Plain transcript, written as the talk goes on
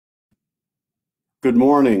Good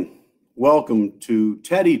morning. Welcome to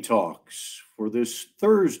Teddy Talks for this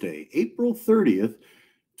Thursday, April 30th,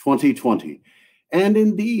 2020. And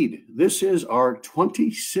indeed, this is our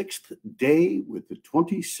 26th day with the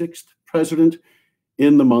 26th president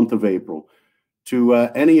in the month of April. To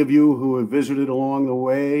any of you who have visited along the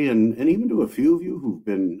way, and even to a few of you who've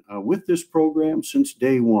been with this program since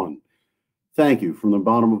day one, thank you from the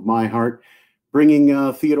bottom of my heart.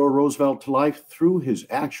 Bringing Theodore Roosevelt to life through his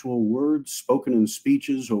actual words spoken in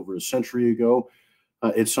speeches over a century ago.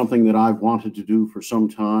 It's something that I've wanted to do for some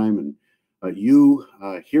time, and you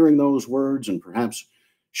hearing those words and perhaps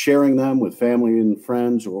sharing them with family and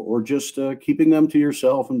friends, or just keeping them to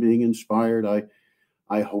yourself and being inspired.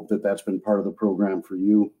 I hope that that's been part of the program for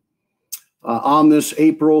you. On this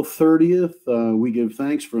April 30th, we give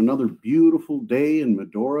thanks for another beautiful day in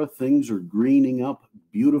Medora. Things are greening up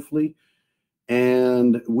beautifully.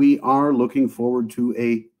 And we are looking forward to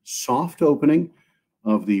a soft opening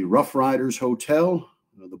of the Rough Riders Hotel,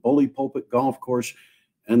 the Bully Pulpit Golf Course,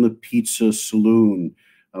 and the Pizza Saloon,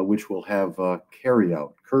 which will have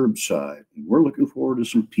carry-out, curbside. We're looking forward to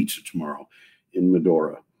some pizza tomorrow in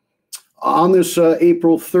Medora. On this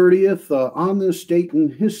April 30th, on this date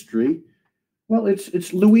in history, well,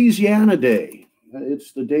 it's Louisiana Day.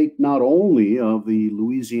 It's the date not only of the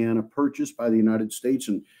Louisiana Purchase by the United States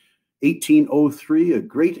in 1803, a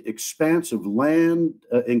great expanse of land,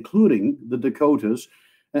 including the Dakotas,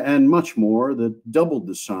 and much more, that doubled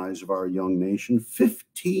the size of our young nation.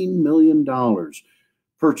 $15 million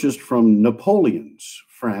purchased from Napoleon's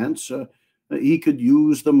France. He could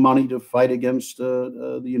use the money to fight against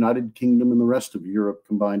the United Kingdom and the rest of Europe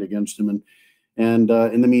combined against him, and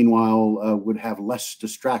in the meanwhile would have less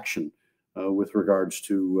distraction with regards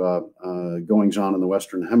to goings-on in the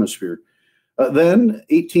Western Hemisphere. Then,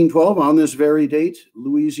 1812, on this very date,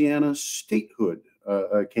 Louisiana statehood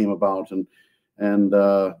came about,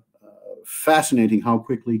 and fascinating how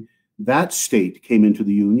quickly that state came into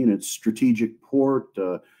the Union. Its strategic port,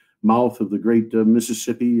 mouth of the great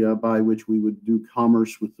Mississippi, by which we would do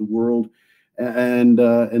commerce with the world, and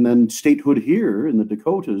then statehood here in the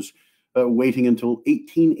Dakotas, waiting until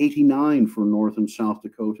 1889 for North and South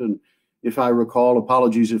Dakota. And if I recall,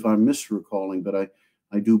 apologies if I'm misrecalling, but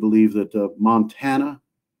I do believe that Montana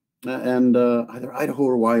and either Idaho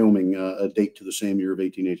or Wyoming date to the same year of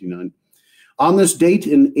 1889. On this date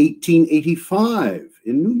in 1885,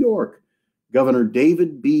 in New York, Governor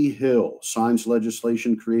David B. Hill signs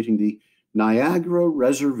legislation creating the Niagara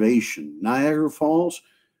Reservation. Niagara Falls,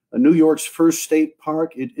 New York's first state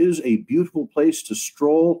park. It is a beautiful place to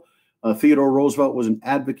stroll. Theodore Roosevelt was an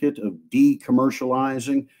advocate of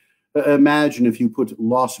decommercializing. Imagine if you put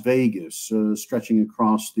Las Vegas stretching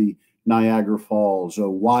across the Niagara Falls,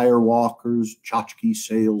 wire walkers, tchotchke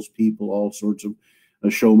salespeople, all sorts of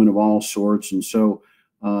showmen of all sorts. And so,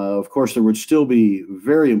 of course, there would still be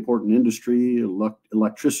very important industry,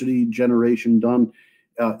 electricity generation done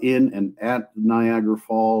in and at Niagara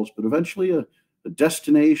Falls, but eventually a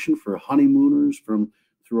destination for honeymooners from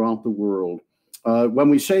throughout the world. When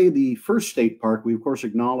we say the first state park, we, of course,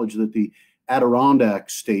 acknowledge that the Adirondack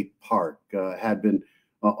State Park had been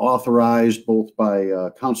authorized both by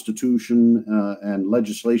Constitution and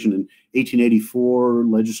legislation in 1884,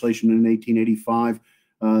 legislation in 1885,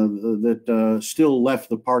 that still left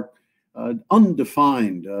the park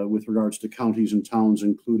undefined with regards to counties and towns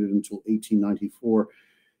included until 1894.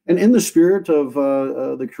 And in the spirit of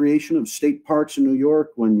the creation of state parks in New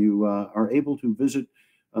York, when you are able to visit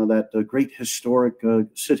that great historic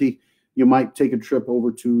city, you might take a trip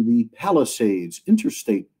over to the Palisades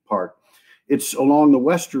Interstate Park. It's along the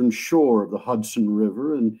western shore of the Hudson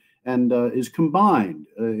River and is combined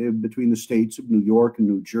between the states of New York and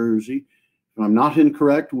New Jersey. If I'm not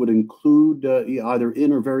incorrect, would include either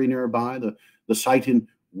in or very nearby the site in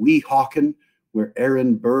Weehawken, where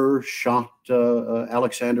Aaron Burr shot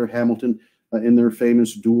Alexander Hamilton in their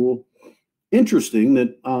famous duel. Interesting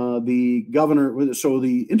that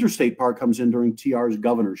the Interstate Park comes in during TR's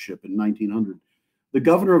governorship in 1900. The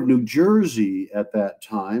governor of New Jersey at that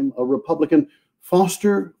time, a Republican,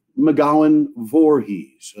 Foster McGowan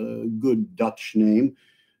Voorhees, a good Dutch name.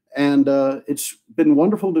 And it's been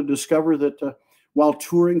wonderful to discover that while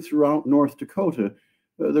touring throughout North Dakota,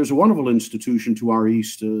 there's a wonderful institution to our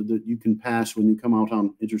east that you can pass when you come out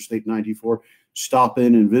on Interstate 94, stop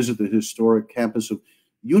in and visit the historic campus of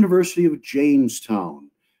University of Jamestown.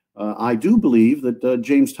 I do believe that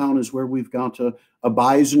Jamestown is where we've got a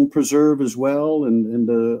bison preserve as well, and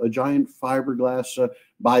a giant fiberglass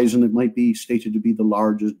bison that might be stated to be the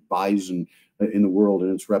largest bison in the world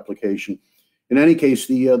in its replication. In any case,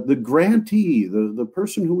 the grantee, the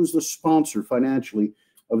person who was the sponsor financially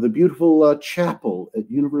of the beautiful chapel at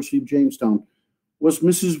University of Jamestown was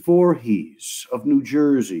Mrs. Voorhees of New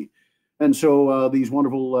Jersey. And so these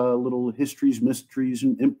wonderful little histories, mysteries,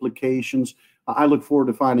 and implications, I look forward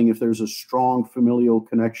to finding if there's a strong familial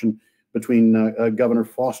connection between Governor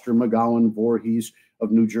Foster McGowan Voorhees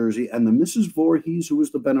of New Jersey and the Mrs. Voorhees, who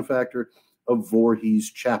was the benefactor of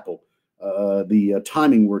Voorhees Chapel. The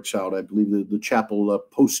timing works out. I believe the chapel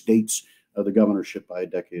post-dates the governorship by a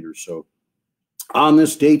decade or so. On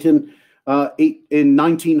this date in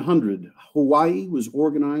 1900, Hawaii was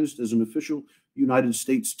organized as an official United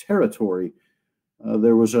States territory.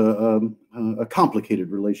 There was a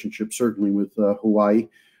complicated relationship, certainly, with Hawaii.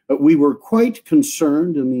 We were quite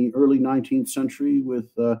concerned in the early 19th century with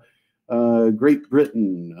Great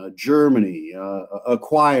Britain, Germany,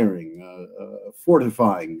 acquiring,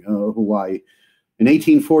 fortifying Hawaii. In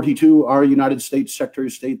 1842, our United States Secretary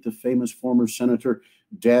of State, the famous former Senator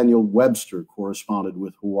Daniel Webster, corresponded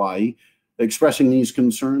with Hawaii, expressing these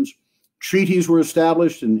concerns. Treaties were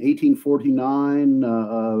established in 1849,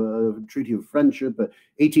 a treaty of friendship,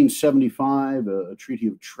 1875, a treaty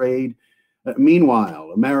of trade.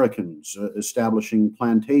 Meanwhile, Americans establishing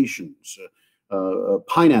plantations,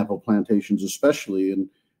 pineapple plantations especially, and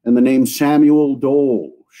the name Samuel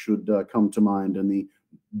Dole should come to mind, and the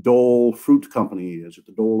Dole Fruit Company, is it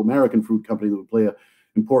the Dole American Fruit Company, that would play an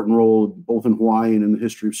important role both in Hawaii and in the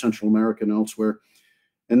history of Central America and elsewhere.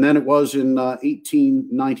 And then it was in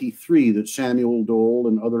 1893 that Samuel Dole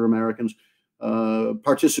and other Americans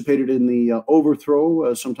participated in the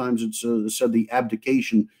overthrow, sometimes it's said the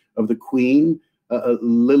abdication of the Queen,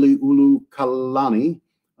 Liliuokalani,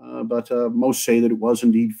 but most say that it was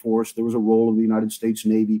indeed forced. There was a role of the United States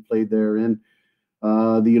Navy played therein.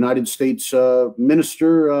 The United States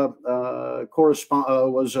minister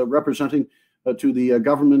was representing to the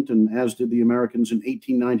government, and as did the Americans in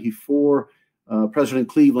 1894. President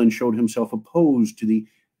Cleveland showed himself opposed to the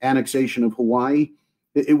annexation of Hawaii.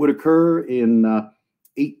 It would occur in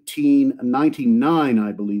 1899,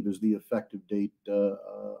 I believe, is the effective date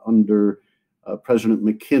under President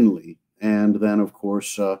McKinley, and then, of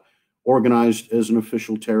course, organized as an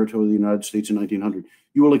official territory of the United States in 1900.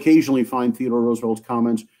 You will occasionally find Theodore Roosevelt's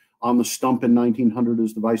comments on the stump in 1900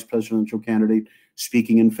 as the vice presidential candidate,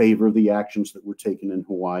 speaking in favor of the actions that were taken in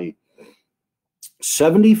Hawaii.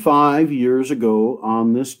 75 years ago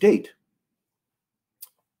on this date,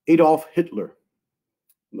 Adolf Hitler,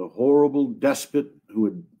 the horrible despot who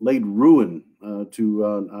had laid ruin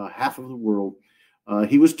to half of the world,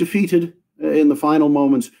 he was defeated in the final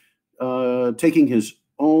moments, taking his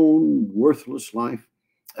own worthless life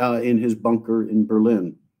in his bunker in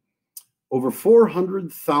Berlin. Over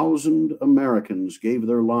 400,000 Americans gave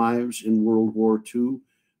their lives in World War II,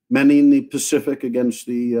 many in the Pacific against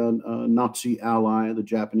the Nazi ally, the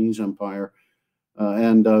Japanese Empire.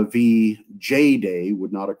 And VJ Day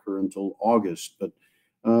would not occur until August. But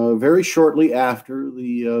very shortly after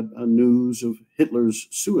the news of Hitler's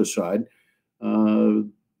suicide,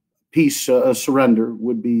 peace surrender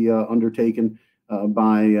would be undertaken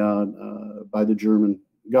by the German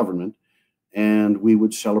government, and we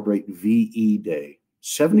would celebrate VE Day.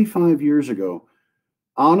 75 years ago,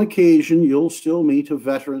 on occasion, you'll still meet a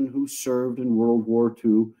veteran who served in World War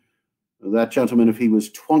II. That gentleman, if he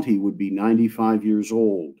was 20, would be 95 years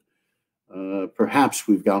old. Perhaps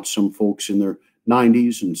we've got some folks in their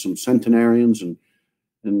 90s and some centenarians, and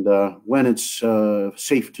when it's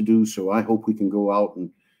safe to do so, I hope we can go out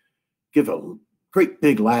and give a great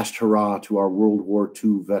big last hurrah to our World War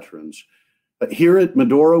II veterans. Here at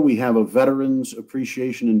Medora, we have a Veterans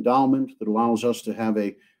Appreciation Endowment that allows us to have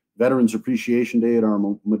a Veterans Appreciation Day at our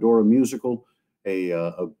Medora Musical,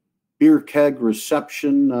 a beer keg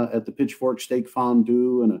reception at the Pitchfork Steak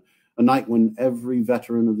Fondue, and a night when every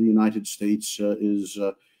veteran of the United States is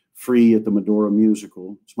free at the Medora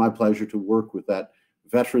Musical. It's my pleasure to work with that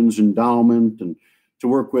Veterans Endowment and to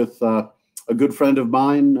work with a good friend of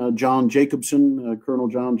mine, John Jacobson, Colonel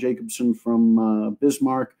John Jacobson from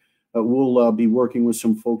Bismarck. We'll be working with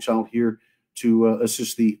some folks out here to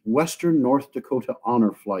assist the Western North Dakota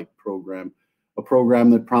Honor Flight Program, a program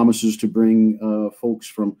that promises to bring folks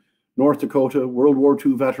from North Dakota, World War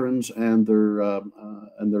II veterans and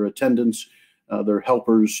their attendants, their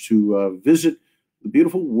helpers, to visit the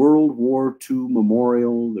beautiful World War II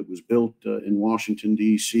memorial that was built in Washington,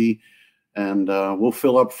 D.C. And we'll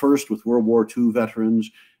fill up first with World War II veterans,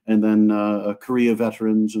 and then Korea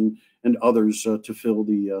veterans and others to fill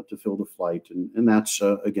the flight. And that's,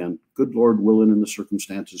 again, good Lord willing and the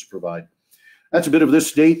circumstances provide. That's a bit of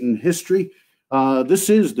this date in history. This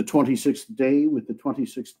is the 26th day with the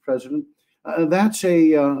 26th president. That's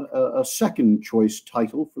a second choice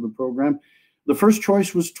title for the program. The first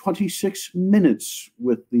choice was 26 minutes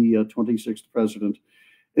with the 26th president.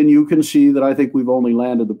 And you can see that I think we've only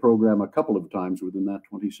landed the program a couple of times within that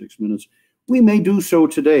 26 minutes. We may do so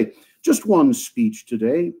today. Just one speech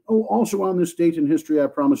today. Oh, also on this date in history, I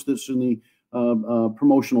promised this in the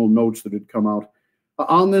promotional notes that had come out.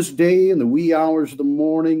 On this day, in the wee hours of the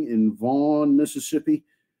morning in Vaughn, Mississippi,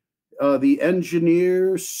 the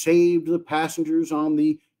engineer saved the passengers on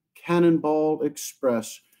the Cannonball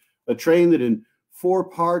Express, a train that in 4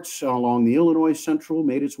 parts along the Illinois Central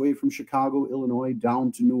made its way from Chicago, Illinois,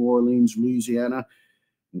 down to New Orleans, Louisiana.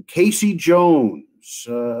 And Casey Jones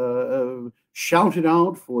shouted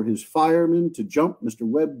out for his firemen to jump. Mr.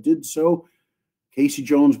 Webb did so. Casey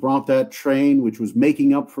Jones brought that train, which was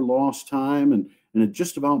making up for lost time, and had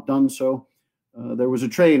just about done so. There was a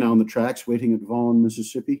train on the tracks waiting at Vaughn,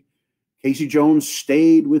 Mississippi. Casey Jones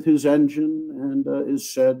stayed with his engine and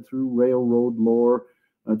is said through railroad lore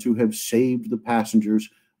to have saved the passengers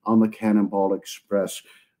on the Cannonball Express.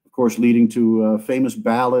 Of course, leading to a famous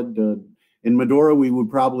ballad. In Medora, we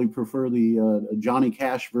would probably prefer the Johnny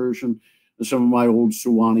Cash version. Some of my old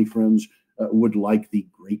Suwannee friends would like the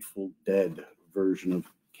Grateful Dead version of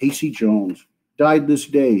Casey Jones. Died this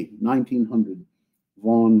day, 1900,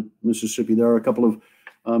 Vaughn, Mississippi. There are a couple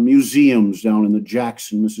of museums down in the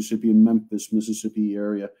Jackson, Mississippi, and Memphis, Mississippi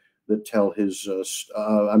area that tell his,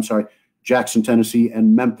 Jackson, Tennessee,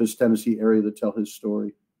 and Memphis, Tennessee area that tell his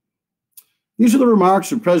story. These are the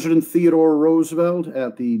remarks of President Theodore Roosevelt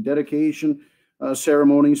at the dedication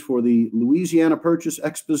ceremonies for the Louisiana Purchase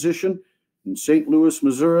Exposition in St. Louis,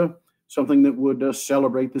 Missouri, something that would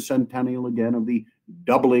celebrate the centennial again of the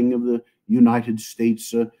doubling of the United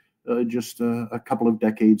States just a couple of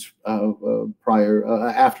decades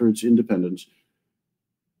after its independence.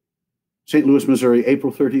 St. Louis, Missouri,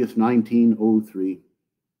 April 30th, 1903.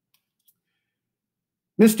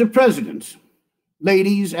 Mr. President,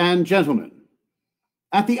 ladies and gentlemen,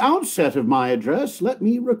 at the outset of my address, let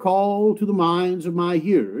me recall to the minds of my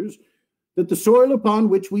hearers that the soil upon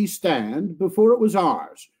which we stand, before it was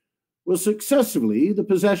ours, was successively the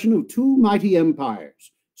possession of 2 mighty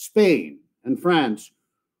empires, Spain and France,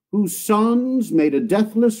 whose sons made a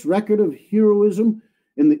deathless record of heroism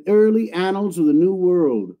in the early annals of the New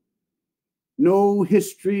World. No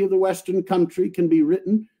history of the Western country can be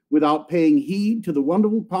written without paying heed to the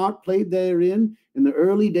wonderful part played therein in the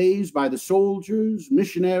early days by the soldiers,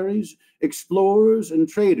 missionaries, explorers, and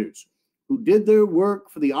traders who did their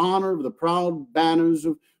work for the honor of the proud banners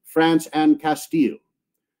of France and Castile.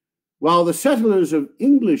 While the settlers of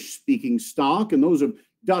English-speaking stock and those of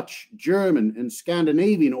Dutch, German, and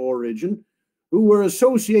Scandinavian origin who were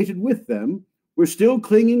associated with them were still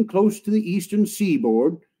clinging close to the eastern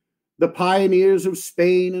seaboard, the pioneers of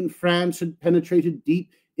Spain and France had penetrated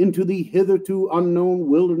deep into the hitherto unknown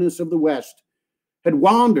wilderness of the West, had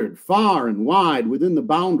wandered far and wide within the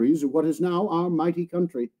boundaries of what is now our mighty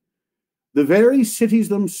country. The very cities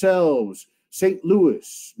themselves, St.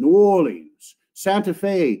 Louis, New Orleans, Santa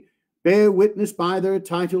Fe, bear witness by their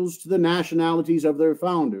titles to the nationalities of their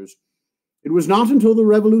founders. It was not until the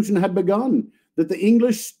Revolution had begun that the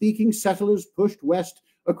English-speaking settlers pushed west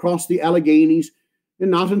across the Alleghenies, and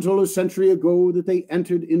not until a century ago that they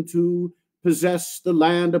entered into possess the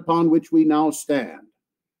land upon which we now stand.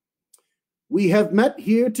 We have met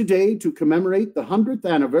here today to commemorate the 100th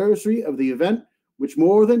anniversary of the event which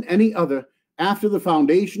more than any other, after the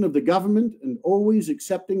foundation of the government and always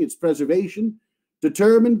accepting its preservation,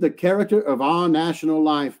 determined the character of our national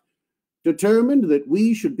life, determined that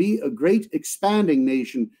we should be a great expanding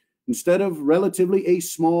nation instead of relatively a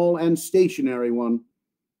small and stationary one.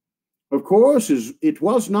 Of course, it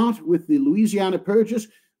was not with the Louisiana Purchase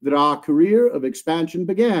that our career of expansion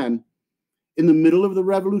began. In the middle of the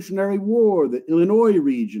Revolutionary War, the Illinois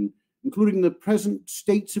region, including the present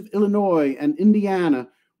states of Illinois and Indiana,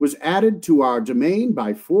 was added to our domain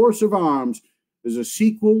by force of arms as a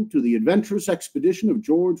sequel to the adventurous expedition of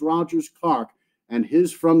George Rogers Clark and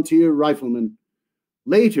his frontier riflemen.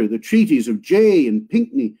 Later, the treaties of Jay and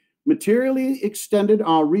Pinckney materially extended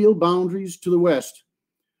our real boundaries to the west.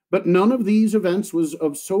 But none of these events was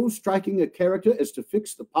of so striking a character as to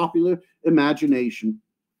fix the popular imagination.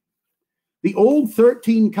 The old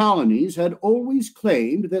 13 colonies had always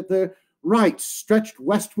claimed that their rights stretched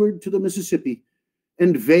westward to the Mississippi,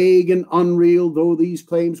 and vague and unreal though these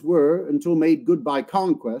claims were until made good by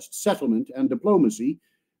conquest, settlement, and diplomacy,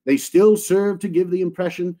 they still served to give the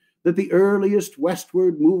impression that the earliest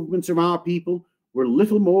westward movements of our people were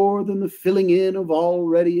little more than the filling in of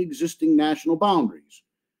already existing national boundaries.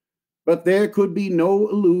 But there could be no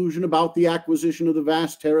illusion about the acquisition of the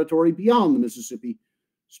vast territory beyond the Mississippi,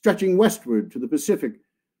 stretching westward to the Pacific,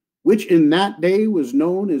 which in that day was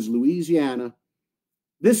known as Louisiana.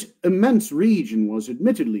 This immense region was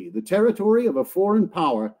admittedly the territory of a foreign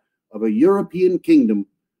power, of a European kingdom.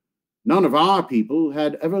 None of our people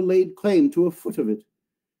had ever laid claim to a foot of it.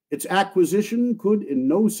 Its acquisition could in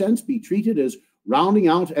no sense be treated as rounding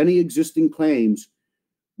out any existing claims.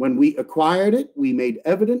 When we acquired it, we made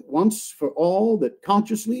evident once for all that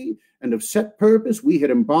consciously and of set purpose we had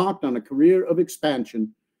embarked on a career of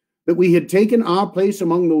expansion, that we had taken our place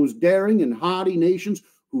among those daring and hardy nations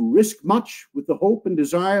who risk much with the hope and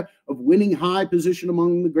desire of winning high position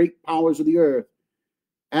among the great powers of the earth.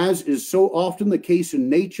 As is so often the case in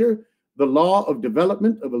nature, the law of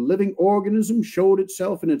development of a living organism showed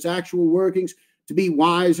itself in its actual workings to be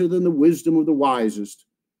wiser than the wisdom of the wisest.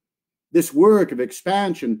 This work of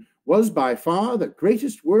expansion was by far the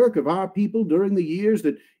greatest work of our people during the years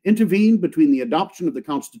that intervened between the adoption of the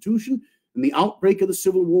Constitution and the outbreak of the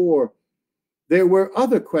Civil War. There were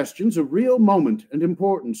other questions of real moment and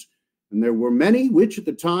importance, and there were many which at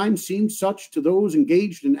the time seemed such to those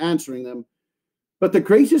engaged in answering them. But the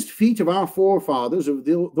greatest feat of our forefathers of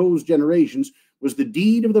those generations was the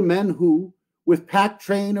deed of the men who, with pack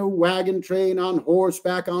train or wagon train, on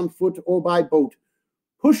horseback, on foot, or by boat,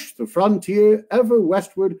 pushed the frontier ever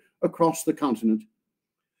westward across the continent.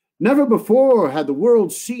 Never before had the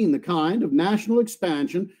world seen the kind of national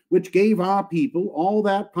expansion which gave our people all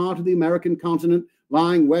that part of the American continent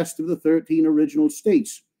lying west of the 13 original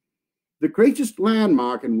states, the greatest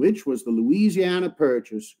landmark in which was the Louisiana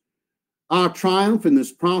Purchase. Our triumph in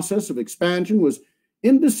this process of expansion was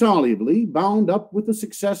indissolubly bound up with the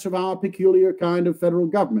success of our peculiar kind of federal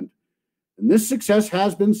government. And this success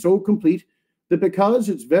has been so complete that because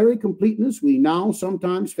its very completeness we now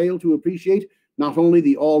sometimes fail to appreciate not only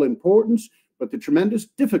the all-importance, but the tremendous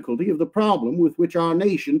difficulty of the problem with which our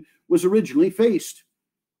nation was originally faced.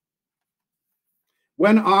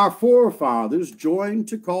 When our forefathers joined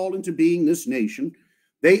to call into being this nation,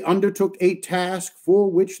 they undertook a task for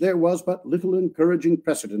which there was but little encouraging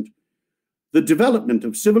precedent. The development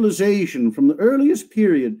of civilization from the earliest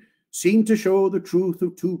period seemed to show the truth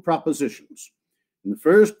of two propositions. In the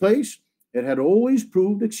first place, it had always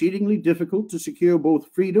proved exceedingly difficult to secure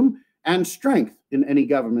both freedom and strength in any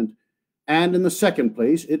government, and in the second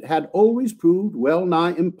place, it had always proved well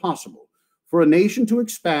nigh impossible for a nation to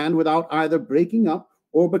expand without either breaking up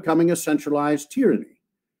or becoming a centralized tyranny.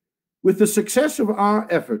 With the success of our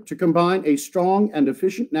effort to combine a strong and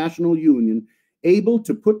efficient national union, able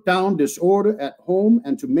to put down disorder at home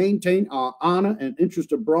and to maintain our honor and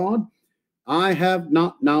interest abroad, I have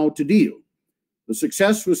not now to deal. The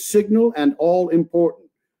success was signal and all important,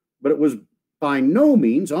 but it was by no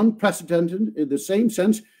means unprecedented in the same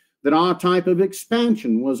sense that our type of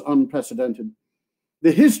expansion was unprecedented.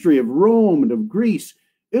 The history of Rome and of Greece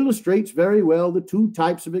illustrates very well the two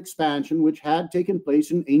types of expansion which had taken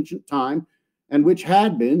place in ancient time and which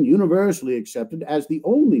had been universally accepted as the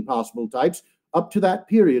only possible types up to that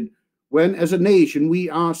period when, as a nation, we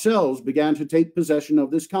ourselves began to take possession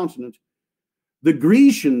of this continent. The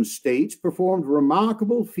Grecian states performed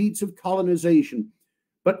remarkable feats of colonization,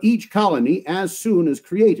 but each colony, as soon as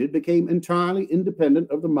created, became entirely independent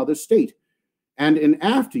of the mother state, and in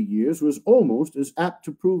after years was almost as apt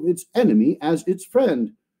to prove its enemy as its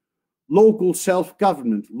friend. Local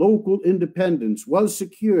self-government, local independence was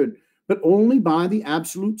secured, but only by the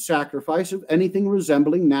absolute sacrifice of anything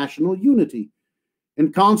resembling national unity.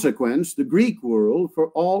 In consequence, the Greek world, for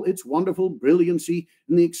all its wonderful brilliancy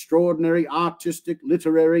in the extraordinary artistic,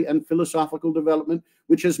 literary, and philosophical development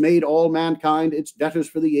which has made all mankind its debtors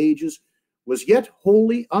for the ages, was yet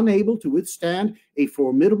wholly unable to withstand a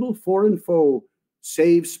formidable foreign foe,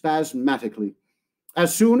 save spasmodically.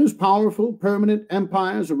 As soon as powerful, permanent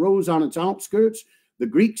empires arose on its outskirts, the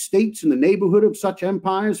Greek states in the neighborhood of such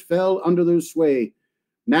empires fell under their sway.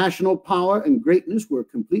 National power and greatness were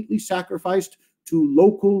completely sacrificed to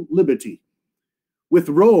local liberty. With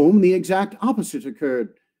Rome, the exact opposite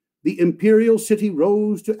occurred. The imperial city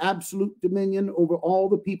rose to absolute dominion over all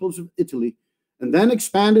the peoples of Italy, and then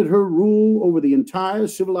expanded her rule over the entire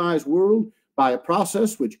civilized world by a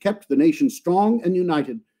process which kept the nation strong and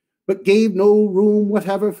united, but gave no room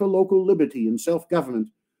whatever for local liberty and self-government.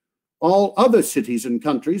 All other cities and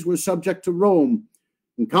countries were subject to Rome.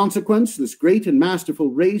 In consequence, this great and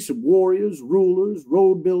masterful race of warriors, rulers,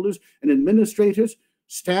 road builders, and administrators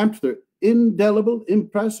stamped their indelible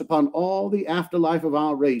impress upon all the afterlife of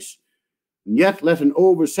our race. And yet let an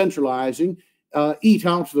over-centralizing eat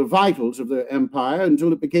out the vitals of their empire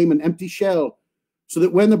until it became an empty shell, so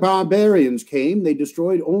that when the barbarians came, they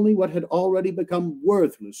destroyed only what had already become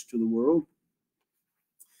worthless to the world.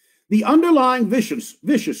 The underlying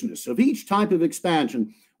viciousness of each type of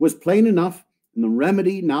expansion was plain enough, and the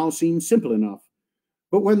remedy now seemed simple enough.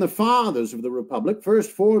 But when the fathers of the Republic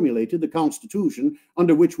first formulated the Constitution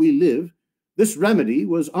under which we live, this remedy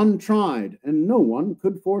was untried, and no one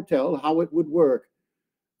could foretell how it would work.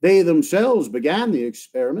 They themselves began the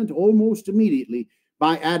experiment almost immediately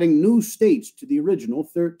by adding new states to the original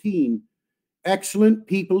 13. Excellent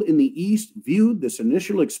people in the East viewed this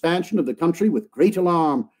initial expansion of the country with great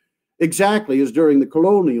alarm. Exactly as during the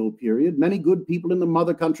colonial period, many good people in the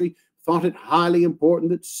mother country thought it highly important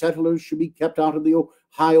that settlers should be kept out of the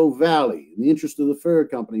Ohio Valley in the interest of the fur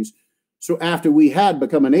companies. So after we had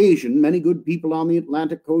become a nation, many good people on the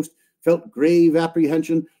Atlantic coast felt grave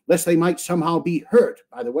apprehension lest they might somehow be hurt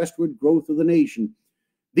by the westward growth of the nation.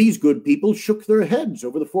 These good people shook their heads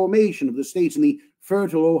over the formation of the states in the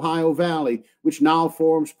fertile Ohio Valley, which now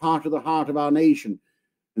forms part of the heart of our nation.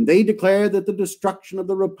 And they declared that the destruction of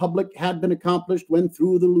the Republic had been accomplished when,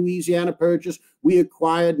 through the Louisiana Purchase, we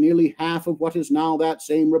acquired nearly half of what is now that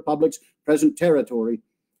same Republic's present territory.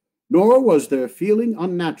 Nor was their feeling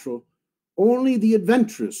unnatural. Only the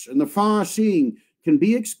adventurous and the far-seeing can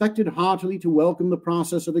be expected heartily to welcome the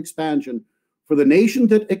process of expansion. For the nation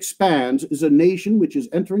that expands is a nation which is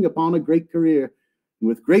entering upon a great career. And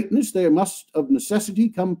with greatness there must of necessity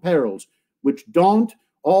come perils, which daunt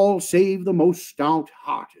all save the most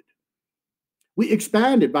stout-hearted. We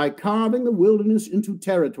expanded by carving the wilderness into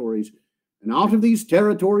territories, and out of these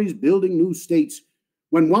territories building new states,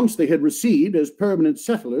 when once they had received as permanent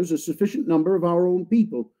settlers a sufficient number of our own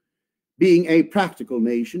people. Being a practical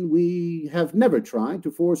nation, we have never tried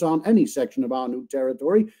to force on any section of our new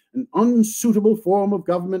territory an unsuitable form of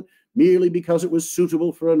government merely because it was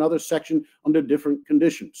suitable for another section under different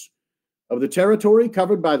conditions. Of the territory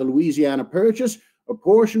covered by the Louisiana Purchase, a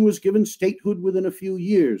portion was given statehood within a few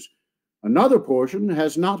years. Another portion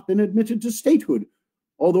has not been admitted to statehood,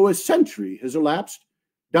 although a century has elapsed.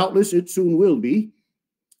 Doubtless it soon will be.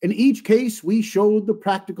 In each case, we showed the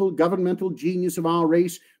practical governmental genius of our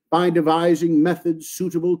race by devising methods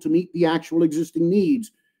suitable to meet the actual existing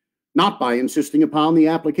needs, not by insisting upon the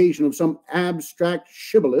application of some abstract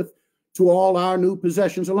shibboleth to all our new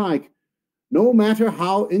possessions alike, no matter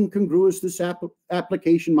how incongruous this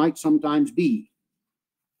application might sometimes be.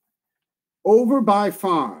 Over by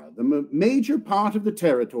far the major part of the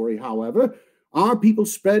territory, however, our people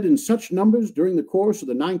spread in such numbers during the course of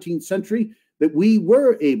the 19th century that we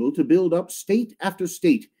were able to build up state after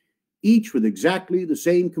state, each with exactly the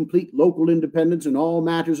same complete local independence in all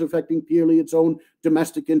matters affecting purely its own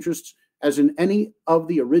domestic interests as in any of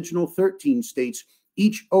the original 13 states,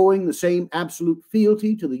 each owing the same absolute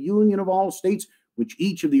fealty to the union of all states, which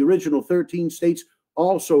each of the original 13 states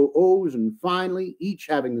also owes, and finally, each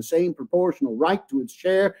having the same proportional right to its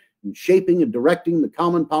share in shaping and directing the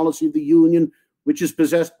common policy of the Union, which is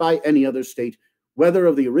possessed by any other state, whether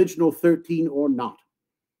of the original 13 or not.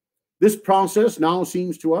 This process now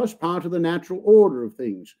seems to us part of the natural order of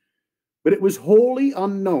things, but it was wholly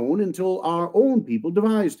unknown until our own people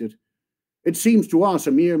devised it. It seems to us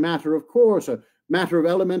a mere matter of course, a matter of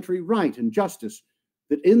elementary right and justice,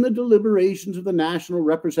 that in the deliberations of the national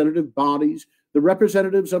representative bodies, the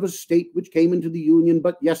representatives of a state which came into the Union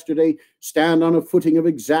but yesterday stand on a footing of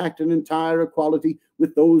exact and entire equality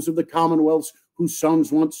with those of the commonwealths whose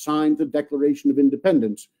sons once signed the Declaration of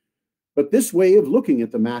Independence. But this way of looking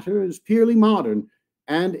at the matter is purely modern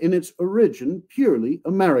and in its origin purely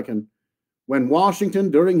American. When Washington,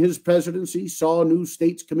 during his presidency, saw new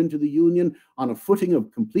states come into the Union on a footing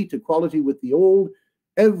of complete equality with the old,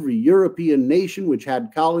 every European nation which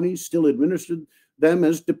had colonies still administered them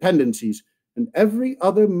as dependencies, and every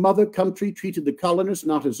other mother country treated the colonists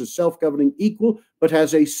not as a self-governing equal, but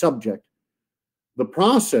as a subject. The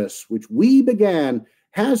process which we began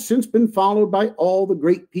has since been followed by all the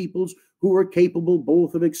great peoples who were capable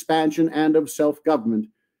both of expansion and of self-government.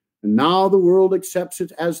 And now the world accepts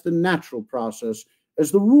it as the natural process,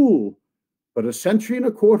 as the rule. But a century and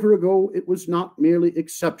a quarter ago, it was not merely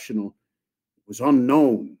exceptional, it was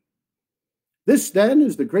unknown. This, then,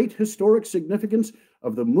 is the great historic significance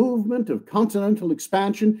of the movement of continental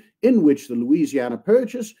expansion in which the Louisiana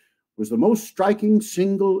Purchase was the most striking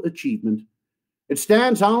single achievement. It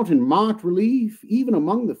stands out in marked relief even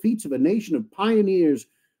among the feats of a nation of pioneers,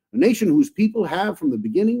 a nation whose people have from the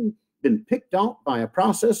beginning been picked out by a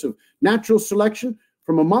process of natural selection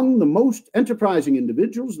from among the most enterprising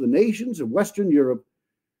individuals of the nations of Western Europe.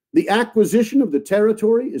 The acquisition of the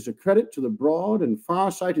territory is a credit to the broad and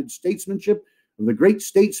far-sighted statesmanship of the great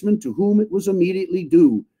statesmen to whom it was immediately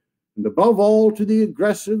due, and above all to the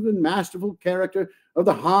aggressive and masterful character of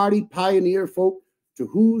the hardy pioneer folk to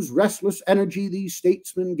whose restless energy these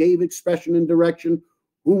statesmen gave expression and direction,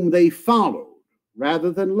 whom they followed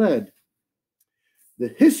rather than led.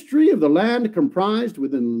 The history of the land comprised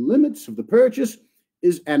within the limits of the purchase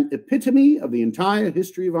is an epitome of the entire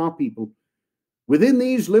history of our people. Within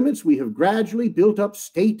these limits, we have gradually built up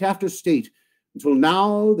state after state, until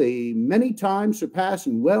now they many times surpass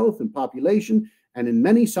in wealth and population and in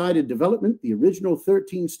many-sided development the original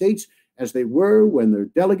 13 states as they were when their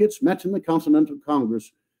delegates met in the Continental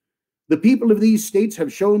Congress. The people of these states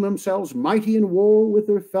have shown themselves mighty in war with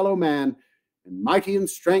their fellow man, and mighty in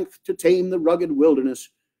strength to tame the rugged wilderness.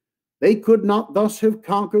 They could not thus have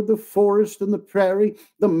conquered the forest and the prairie,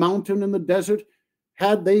 the mountain and the desert,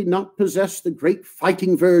 had they not possessed the great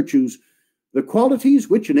fighting virtues, the qualities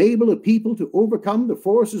which enable a people to overcome the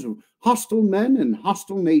forces of hostile men and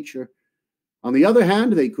hostile nature. On the other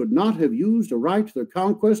hand, they could not have used aright their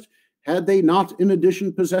conquest had they not in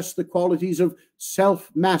addition possessed the qualities of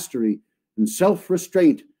self-mastery and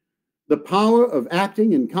self-restraint, the power of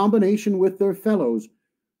acting in combination with their fellows,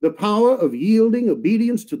 the power of yielding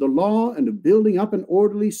obedience to the law and of building up an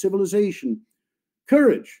orderly civilization.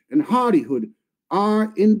 Courage and hardihood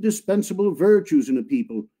are indispensable virtues in a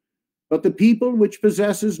people, but the people which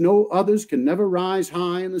possesses no others can never rise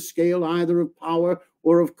high in the scale either of power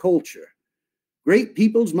or of culture. Great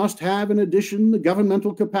peoples must have, in addition, the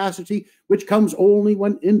governmental capacity which comes only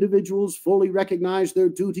when individuals fully recognize their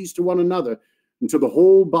duties to one another and to the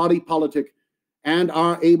whole body politic, and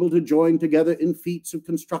are able to join together in feats of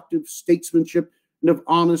constructive statesmanship and of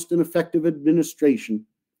honest and effective administration.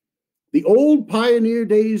 The old pioneer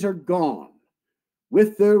days are gone,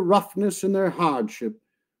 with their roughness and their hardship,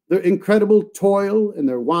 their incredible toil and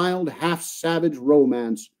their wild, half-savage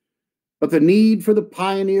romance. But the need for the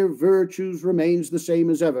pioneer virtues remains the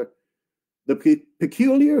same as ever. The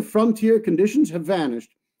peculiar frontier conditions have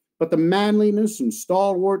vanished, but the manliness and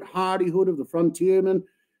stalwart hardihood of the frontiermen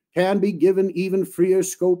can be given even freer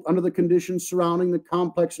scope under the conditions surrounding the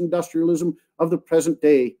complex industrialism of the present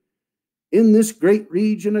day. In this great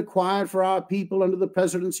region acquired for our people under the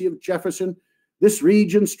presidency of Jefferson, this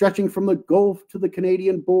region stretching from the Gulf to the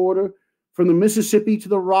Canadian border, from the Mississippi to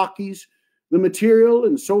the Rockies, the material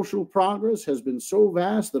and social progress has been so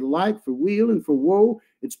vast that alike for weal and for woe,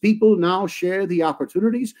 its people now share the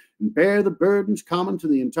opportunities and bear the burdens common to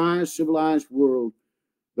the entire civilized world.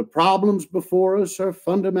 The problems before us are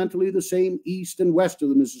fundamentally the same east and west of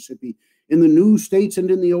the Mississippi, in the new states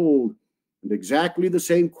and in the old, and exactly the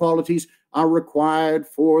same qualities are required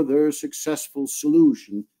for their successful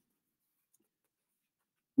solution.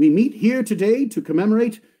 We meet here today to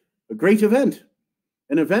commemorate a great event,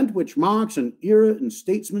 an event which marks an era in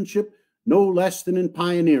statesmanship no less than in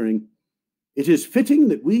pioneering. It is fitting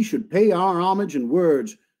that we should pay our homage in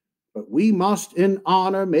words, but we must in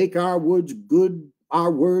honor make our words good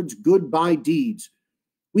by deeds.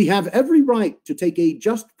 We have every right to take a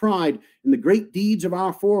just pride in the great deeds of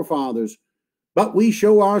our forefathers, but we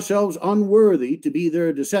show ourselves unworthy to be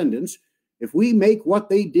their descendants if we make what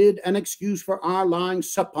they did an excuse for our lying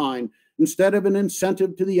supine, instead of an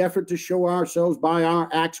incentive to the effort to show ourselves by our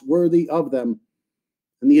acts worthy of them.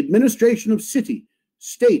 In the administration of city,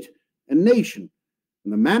 state, and nation,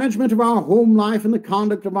 in the management of our home life and the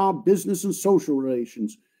conduct of our business and social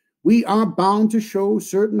relations, we are bound to show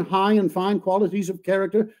certain high and fine qualities of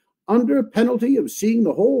character under penalty of seeing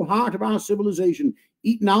the whole heart of our civilization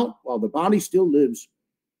eaten out while the body still lives.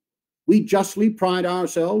 We justly pride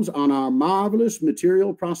ourselves on our marvelous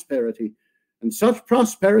material prosperity, and such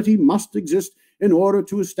prosperity must exist in order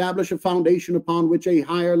to establish a foundation upon which a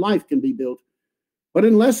higher life can be built. But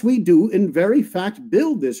unless we do, in very fact,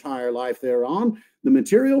 build this higher life thereon, the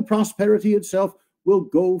material prosperity itself will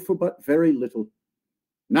go for but very little.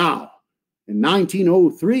 Now, in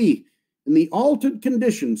 1903, in the altered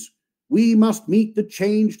conditions, we must meet the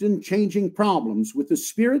changed and changing problems with the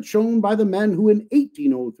spirit shown by the men who in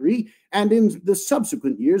 1803 and in the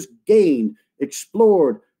subsequent years gained,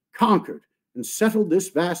 explored, conquered, and settled this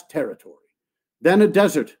vast territory, then a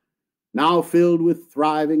desert, now filled with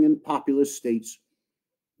thriving and populous states.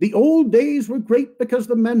 The old days were great because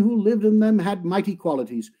the men who lived in them had mighty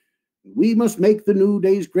qualities. We must make the new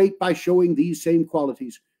days great by showing these same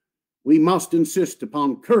qualities. We must insist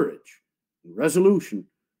upon courage and resolution,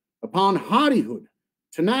 upon hardihood,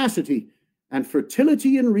 tenacity, and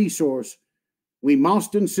fertility in resource. We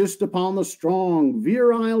must insist upon the strong,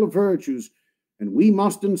 virile virtues, and we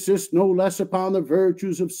must insist no less upon the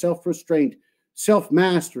virtues of self-restraint,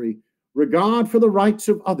 self-mastery, regard for the rights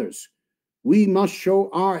of others. We must show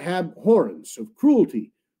our abhorrence of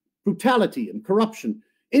cruelty, brutality, and corruption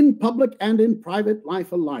in public and in private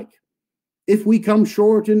life alike. If we come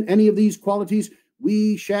short in any of these qualities,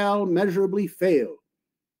 we shall measurably fail.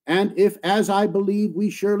 And if, as I believe we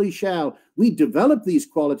surely shall, we develop these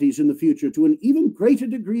qualities in the future to an even greater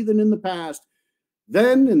degree than in the past,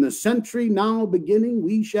 then in the century now beginning,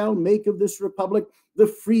 we shall make of this republic the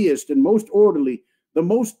freest and most orderly, the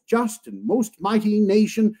most just and most mighty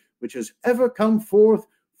nation which has ever come forth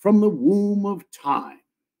from the womb of time.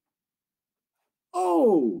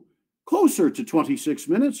 Oh, closer to 26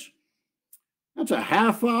 minutes. That's a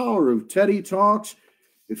half hour of Teddy Talks.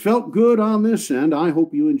 It felt good on this end. I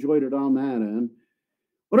hope you enjoyed it on that end.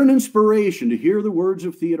 What an inspiration to hear the words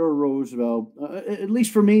of Theodore Roosevelt. At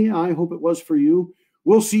least for me, I hope it was for you.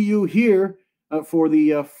 We'll see you here for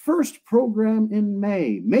the first program in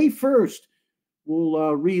May. May 1st,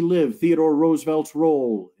 we'll relive Theodore Roosevelt's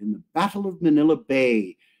role in the Battle of Manila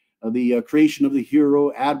Bay, the creation of the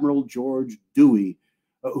hero Admiral George Dewey,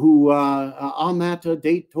 who on that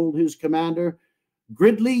date told his commander,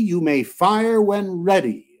 "Gridley, you may fire when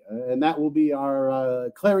ready." And that will be our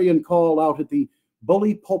clarion call out at the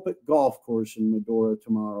Bully Pulpit Golf Course in Medora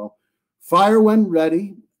tomorrow. Fire when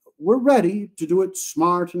ready. We're ready to do it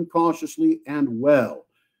smart and cautiously and well.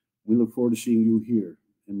 We look forward to seeing you here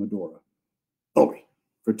in Medora. Bully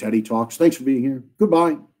for Teddy Talks. Thanks for being here.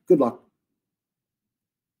 Goodbye. Good luck.